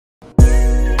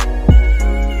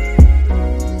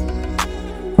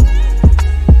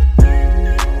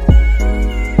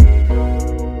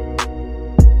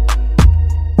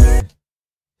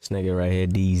nigga right here,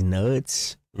 Deez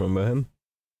nuts. Remember him?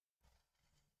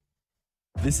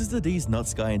 This is the Deez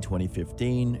Nuts guy in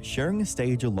 2015, sharing a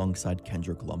stage alongside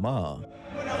Kendrick Lamar.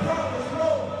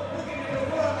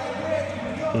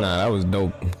 Nah, that was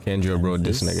dope. Kendrick brought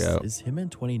this nigga out. This is him in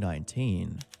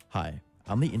 2019. Hi,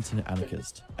 I'm the Internet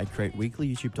Anarchist. I create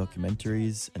weekly YouTube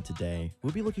documentaries, and today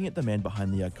we'll be looking at the man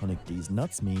behind the iconic Deez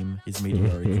Nuts meme, his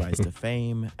meteoric rise to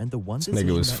fame, and the one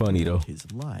decision was funny though. His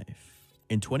life.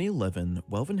 In 2011,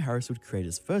 Welven Harris would create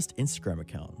his first Instagram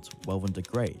account, Welven the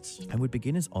Great, and would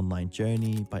begin his online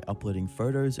journey by uploading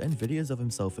photos and videos of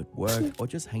himself at work or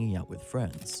just hanging out with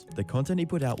friends. The content he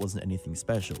put out wasn't anything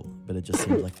special, but it just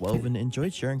seemed like Welven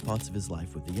enjoyed sharing parts of his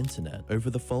life with the internet. Over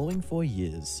the following 4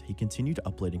 years, he continued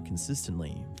uploading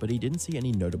consistently, but he didn't see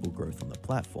any notable growth on the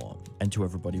platform. And to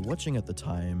everybody watching at the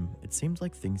time, it seemed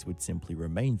like things would simply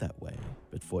remain that way.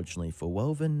 But fortunately for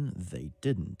Welven, they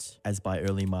didn't. As by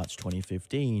early March 2015,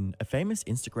 a famous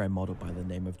Instagram model by the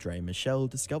name of Dre Michelle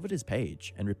discovered his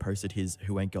page and reposted his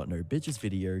 "Who Ain't Got No Bitches"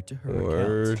 video to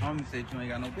her account. Homie said you ain't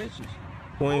got no bitches.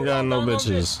 Who ain't got no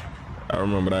bitches? I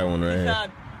remember that one right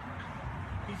here.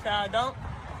 He said I don't.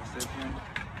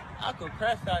 I could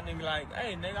press that nigga like,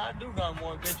 hey nigga, I do got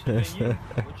more bitches than you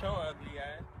with your ugly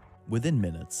ass. Within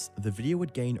minutes, the video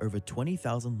would gain over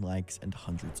 20,000 likes and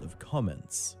hundreds of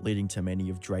comments, leading to many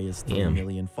of Dre's 3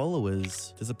 million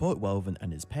followers to support Welven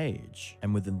and his page.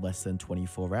 And within less than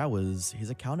 24 hours, his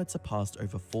account had surpassed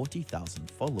over 40,000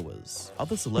 followers.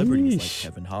 Other celebrities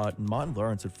like Kevin Hart and Martin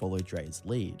Lawrence would follow Dre's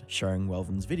lead, sharing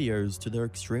Welven's videos to their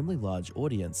extremely large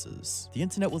audiences. The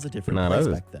internet was a different place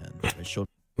back then.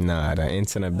 Nah, the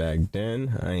internet back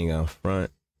then, I ain't gonna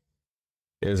front.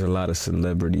 There's a lot of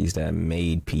celebrities that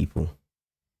made people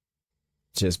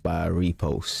just by a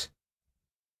repost.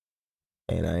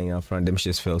 And I ain't gonna front, them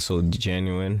shits felt so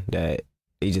genuine that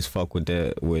they just fuck with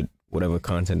whatever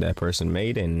content that person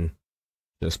made and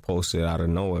just posted out of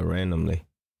nowhere randomly.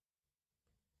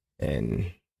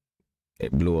 And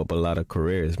it blew up a lot of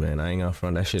careers, man. I ain't gonna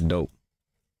front, that shit dope.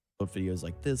 Videos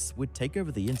like this would take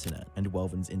over the internet, and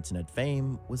Welven's internet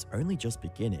fame was only just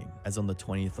beginning, as on the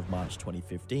 20th of March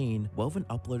 2015, Welven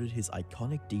uploaded his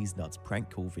iconic Deez Nuts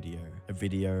prank call video, a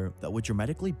video that would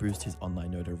dramatically boost his online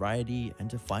notoriety and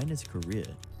define his career.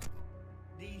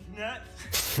 Deez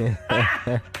Nuts?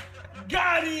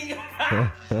 Got him!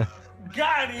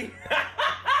 Got him!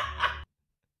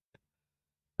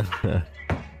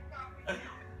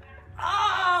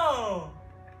 Oh!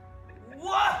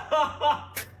 Whoa!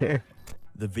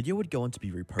 The video would go on to be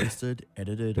reposted,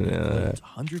 edited, and uploaded to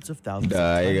hundreds of thousands of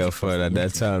I got fun at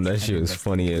that time. That shit was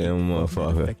funnier than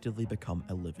motherfucker. Effectively become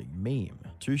a living meme.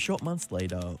 2 short months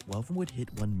later, Welven would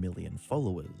hit 1 million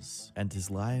followers, and his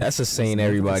life. That's a saying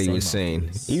everybody was saying,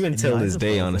 even till this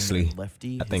day. Honestly,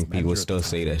 I think people still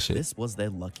say that shit. This was their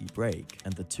lucky break,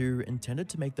 and the two intended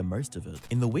to make the most of it.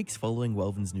 In the weeks following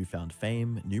Welven's newfound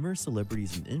fame, numerous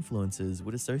celebrities and influencers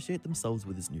would associate themselves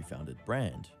with his newfounded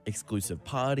brand. Exclusive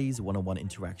parties, one-on-one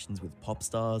interactions with pop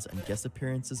stars, and guest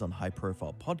appearances on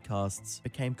high-profile podcasts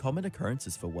became common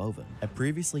occurrences for Welven. A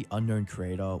previously unknown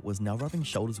creator was now rubbing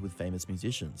shoulders with famous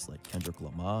musicians like Kendrick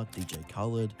Lamar, DJ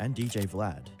Khaled, and DJ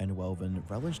Vlad, and Welven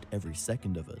relished every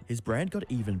second of it. His brand got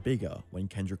even bigger when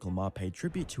Kendrick Lamar paid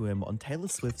tribute to him on Taylor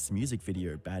Swift's music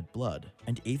video Bad Blood,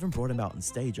 and even brought him out on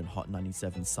stage on Hot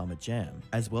 97's Summer Jam.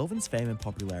 As Welven's fame and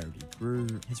popularity grew,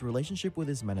 his relationship with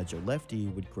his manager Lefty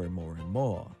would grow more and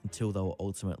more, until they were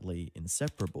ultimately inseparable.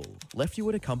 Lefty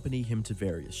would accompany him to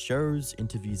various shows,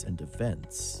 interviews, and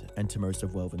events. And to most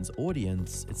of Welven's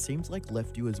audience, it seems like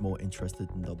Lefty was more interested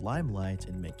in the limelight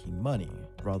and making money,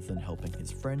 rather than helping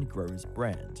his friend grow his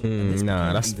brand. And this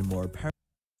that's even more apparent.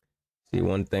 See,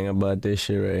 one thing about this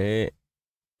shit right here,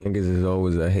 niggas is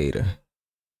always a hater.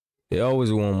 They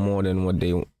always want more than what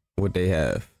they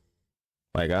have.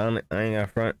 Like I ain't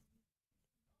got front.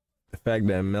 The fact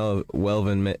that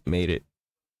Welven made it.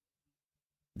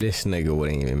 This nigga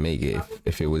wouldn't even make it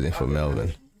if it wasn't for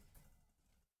Melvin.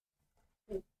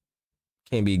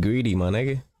 Can't be greedy, my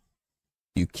nigga.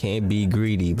 You can't be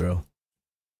greedy, bro.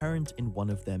 Apparent in one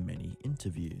of their many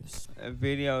interviews. A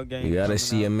video game. You gotta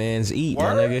see a man's eat,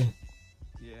 my nigga.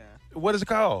 Yeah. What is it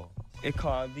called? It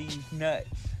called Deez Nuts.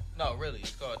 No, really,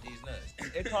 it's called Deez Nuts.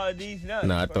 It called Deez Nuts.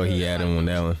 Nah, I thought he had him on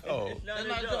that one. Oh, That's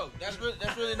not a joke. That's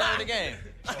really the name of the game.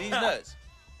 Deez Nuts.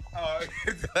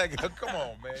 it's like, come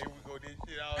on, man. We go this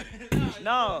shit out.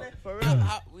 No, for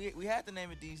real. We had to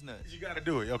name it Deez Nuts. You gotta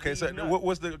do it. Okay, so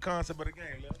what's the concept of the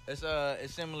game, man?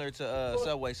 It's similar to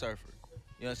Subway Surfer.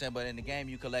 You know what I'm saying? But in the game,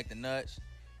 you collect the nuts.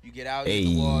 You get out. Hey,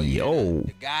 the wall, yo.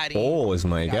 the Gotti. Pause,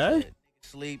 my guy.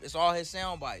 sleep. It's all his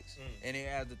sound bites. And it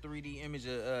has the 3D image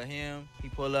of him. He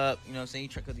pull up, you know what I'm saying?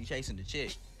 Because he chasing the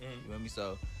chick. You know me?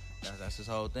 So that's his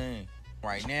whole thing.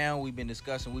 Right now, we've been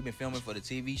filming for the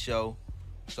TV show.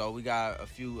 So we got a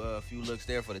few looks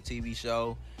there for the TV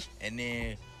show. And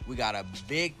then we got a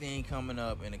big thing coming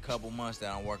up in a couple months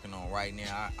that I'm working on right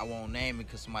now. I won't name it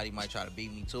because somebody might try to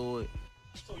beat me to it.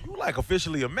 So you like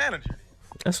officially a manager?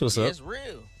 That's what's Yeah, up. it's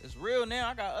real. It's real now.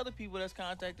 I got other people that's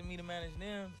contacting me to manage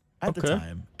them. At the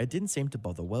time, it didn't seem to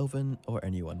bother Welven or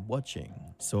anyone watching,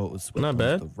 so it was swept Not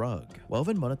under bad. the rug.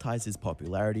 Welven monetized his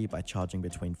popularity by charging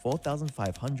between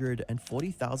 $4,500 and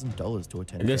 $40,000 to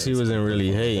attend. I guess he various wasn't really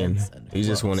local hating. events and He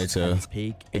just clubs. wanted to At his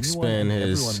peak, expand anyone and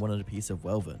his- everyone wanted a piece of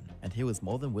Welven, and he was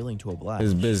more than willing to oblige.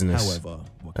 his business, However,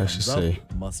 what I comes should up say.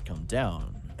 must come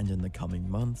down. And in the coming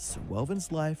months,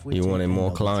 Welven's life would He take wanted more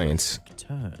another clients. drastic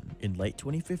turn. In late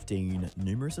 2015,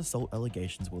 numerous assault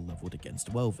allegations were leveled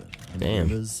against Welven, and Damn.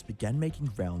 rumors began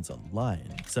making rounds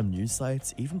online. Some news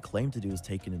sites even claimed that he was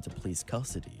taken into police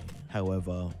custody.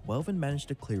 However, Welven managed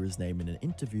to clear his name in an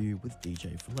interview with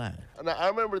DJ Flat. And I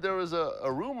remember there was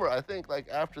a rumor, I think, like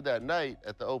after that night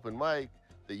at the open mic,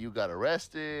 that you got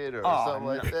arrested or something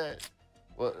like that.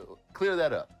 Well, clear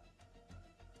that up.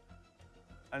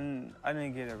 I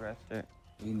didn't get arrested.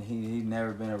 He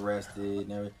never been arrested.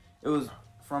 Never. It was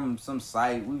from some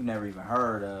site we've never even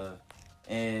heard of.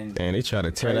 And Damn, they tried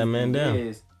to tear crazy that man thing down.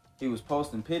 is, he was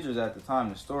posting pictures at the time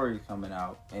the story coming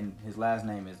out, and his last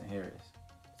name isn't Harris.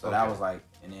 So that was like,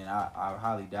 and then I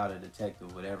highly doubt a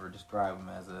detective would ever describe him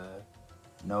as a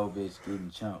no bitch getting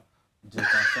chumped. Just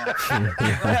don't sound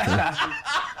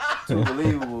too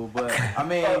believable. But I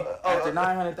mean, after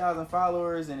 900,000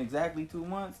 followers in exactly 2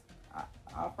 months,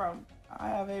 I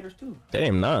have haters too.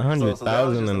 Damn, not So that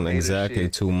was 100,000 just in some hater exactly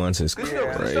shit. 2 months is Cause, you know,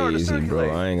 'cause it started to crazy, bro.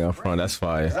 circulate. I ain't gonna front. That's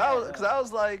fire. Cause I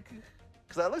was like,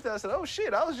 cause I looked at it and said, oh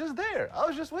shit, I was just there. I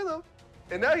was just with him.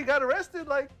 And now he got arrested.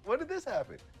 Like, when did this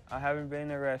happen? I haven't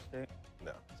been arrested.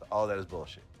 No, so all that is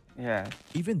bullshit. Yeah.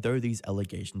 Even though these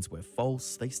allegations were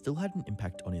false, they still had an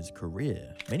impact on his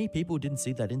career. Many people didn't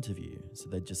see that interview, so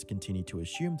they just continued to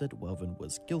assume that Welven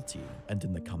was guilty. And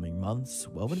in the coming months,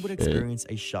 Welven would experience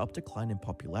a sharp decline in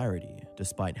popularity,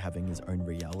 despite having his own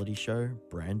reality show,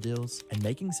 brand deals, and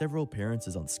making several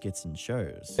appearances on skits and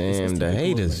shows. This was Damn, the typical of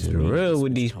haters most is memes, real with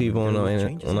which these come and people on go the with inter-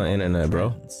 changes on the in internet, bro.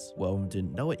 trends. Welven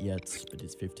didn't know it yet, but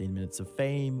his 15 minutes of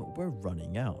fame were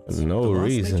running out. No the last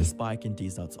reason. major spike in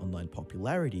Deez online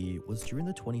popularity was during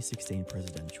the 2016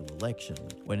 presidential election,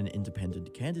 when an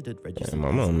independent candidate registered Damn,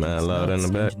 I'm on mad loud in the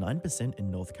back. 9%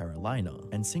 in North Carolina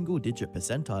and single-digit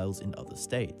percentiles in other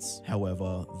states.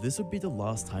 However, this would be the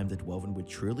last time that Welven would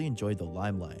truly enjoy the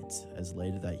limelight, as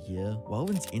later that year,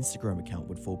 Welven's Instagram account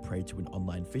would fall prey to an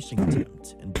online phishing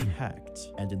attempt and be hacked.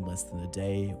 And in less than a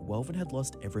day, Welven had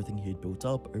lost everything he'd built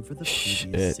up over the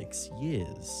previous 6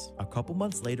 years. A couple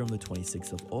months later, on the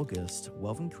 26th of August,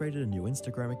 Welven created a new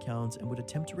Instagram account and would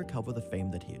attempt to recover the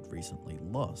fame that he had recently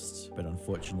lost. But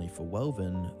unfortunately for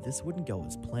Welven, this wouldn't go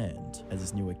as planned, as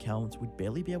his new account would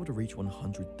barely be able to reach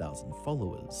 100,000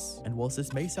 followers. And whilst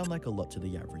this may sound like a lot to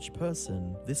the average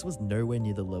person, this was nowhere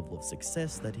near the level of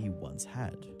success that he once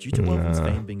had. Due to Welven's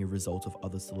fame being a result of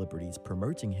other celebrities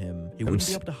promoting him, he wouldn't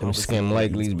be able to harvest scam the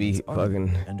likely ratings be on his own.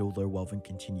 fucking- And although Welven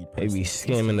continued They be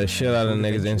posting scamming the Instagram, shit out of he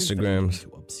would niggas' eventually fade Instagrams.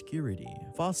 into obscurity.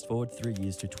 Fast forward 3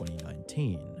 years to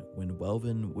 2019, when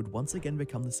Welven would once again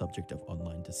become the subject of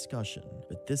online discussion,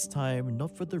 but this time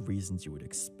not for the reasons you would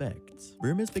expect.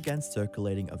 Rumors began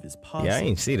circulating of his passing. Yeah, I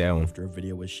ain't see that one. After a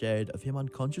video was shared of him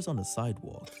unconscious on a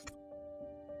sidewalk.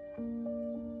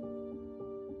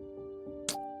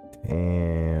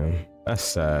 Damn, that's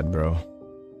sad, bro.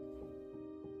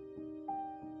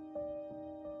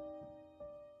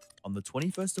 On the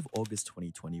 21st of August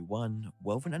 2021,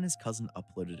 Welven and his cousin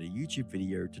uploaded a YouTube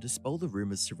video to dispel the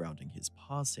rumors surrounding his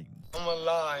passing. I'm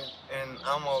alive and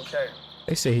I'm okay.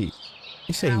 They say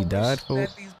he died, fool.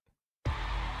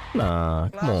 Nah,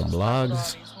 come on,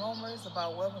 blogs. These rumors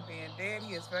about Welven being dead.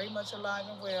 He is very much alive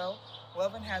and well.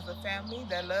 Welven has a family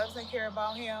that loves and cares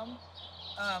about him.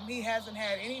 He hasn't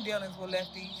had any dealings with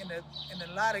Lefty in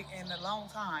a long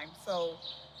time. So,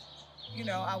 you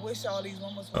know, I wish all these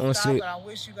rumors would stop, but I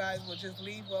wish you guys would just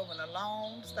leave Welven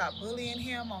alone. Stop bullying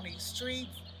him on these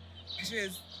streets.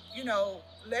 Just, you know,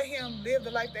 let him live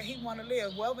the life that he want to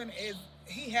live. Welven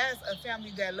he has a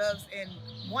family that loves and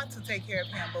wants to take care of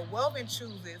him, but Welven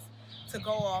chooses to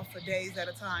go off for days at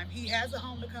a time. He has a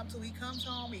home to come to. He comes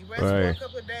home, he rests for a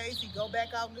couple of days, he go back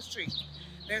out in the street.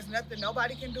 There's nothing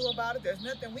nobody can do about it. There's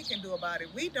nothing we can do about it.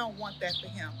 We don't want that for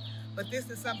him, but this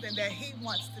is something that he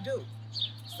wants to do.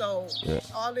 So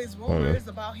all these rumors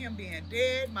about him being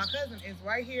dead, my cousin is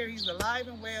right here. He's alive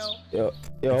and well. Yo,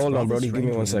 hold on, Brody. Give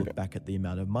me 1 second. Look back at the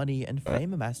amount of money and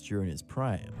fame amassed during his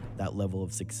prime. That level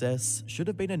of success should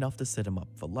have been enough to set him up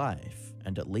for life,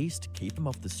 and at least keep him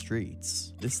off the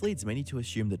streets. This leads many to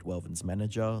assume that Welven's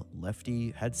manager,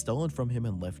 Lefty, had stolen from him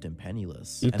and left him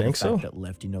penniless. You think so? And the fact that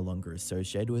Lefty no longer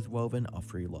associated with Welven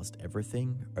after he lost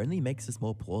everything only makes this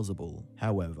more plausible.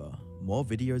 However, more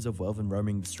videos of Welven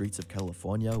roaming the streets of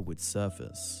California would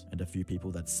surface, and a few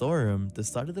people that saw him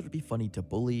decided that it would be funny to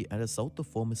bully and assault the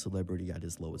former celebrity at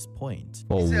his lowest point.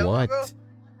 For what?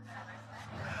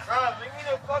 Bro, leave me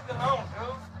the fuck alone,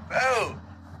 dude. Bro.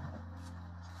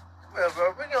 Come here,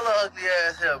 bro. Bring your little ugly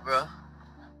ass here, bro.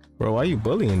 Bro, why you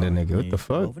bullying the nigga? What the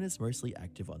fuck? Welven is mostly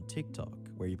active on TikTok,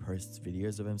 where he posts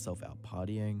videos of himself out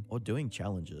partying or doing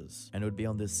challenges. And it would be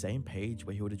on this same page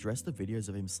where he would address the videos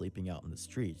of him sleeping out on the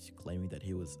street, claiming that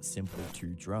he was simply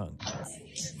too drunk.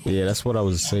 Yeah, that's what I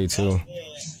was saying too.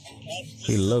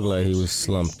 He looked like he was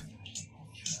slumped.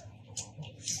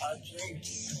 I drink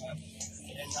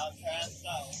and I pass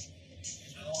out.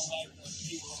 I don't like when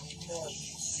people record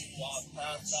me while I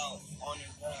pass out on the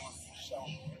ground.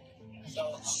 So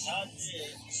I'm not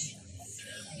dead.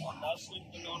 I'm not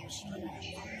sleeping on the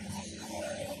street.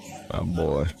 My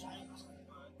boy.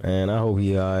 Man, I hope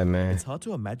he alright, man. It's hard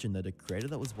to imagine that a creator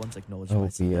that was once acknowledged by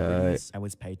celebrities and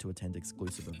was paid to attend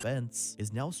exclusive events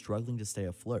is now struggling to stay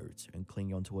afloat and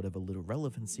clinging on to whatever little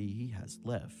relevancy he has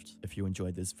left. If you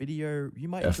enjoyed this video, you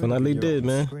might definitely did,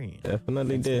 man. Screen.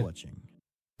 Definitely Thanks did. For watching.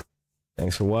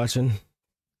 Thanks for watching.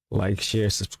 Like, share,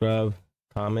 subscribe,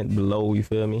 comment below. You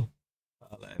feel me?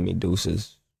 Holla at me,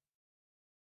 deuces.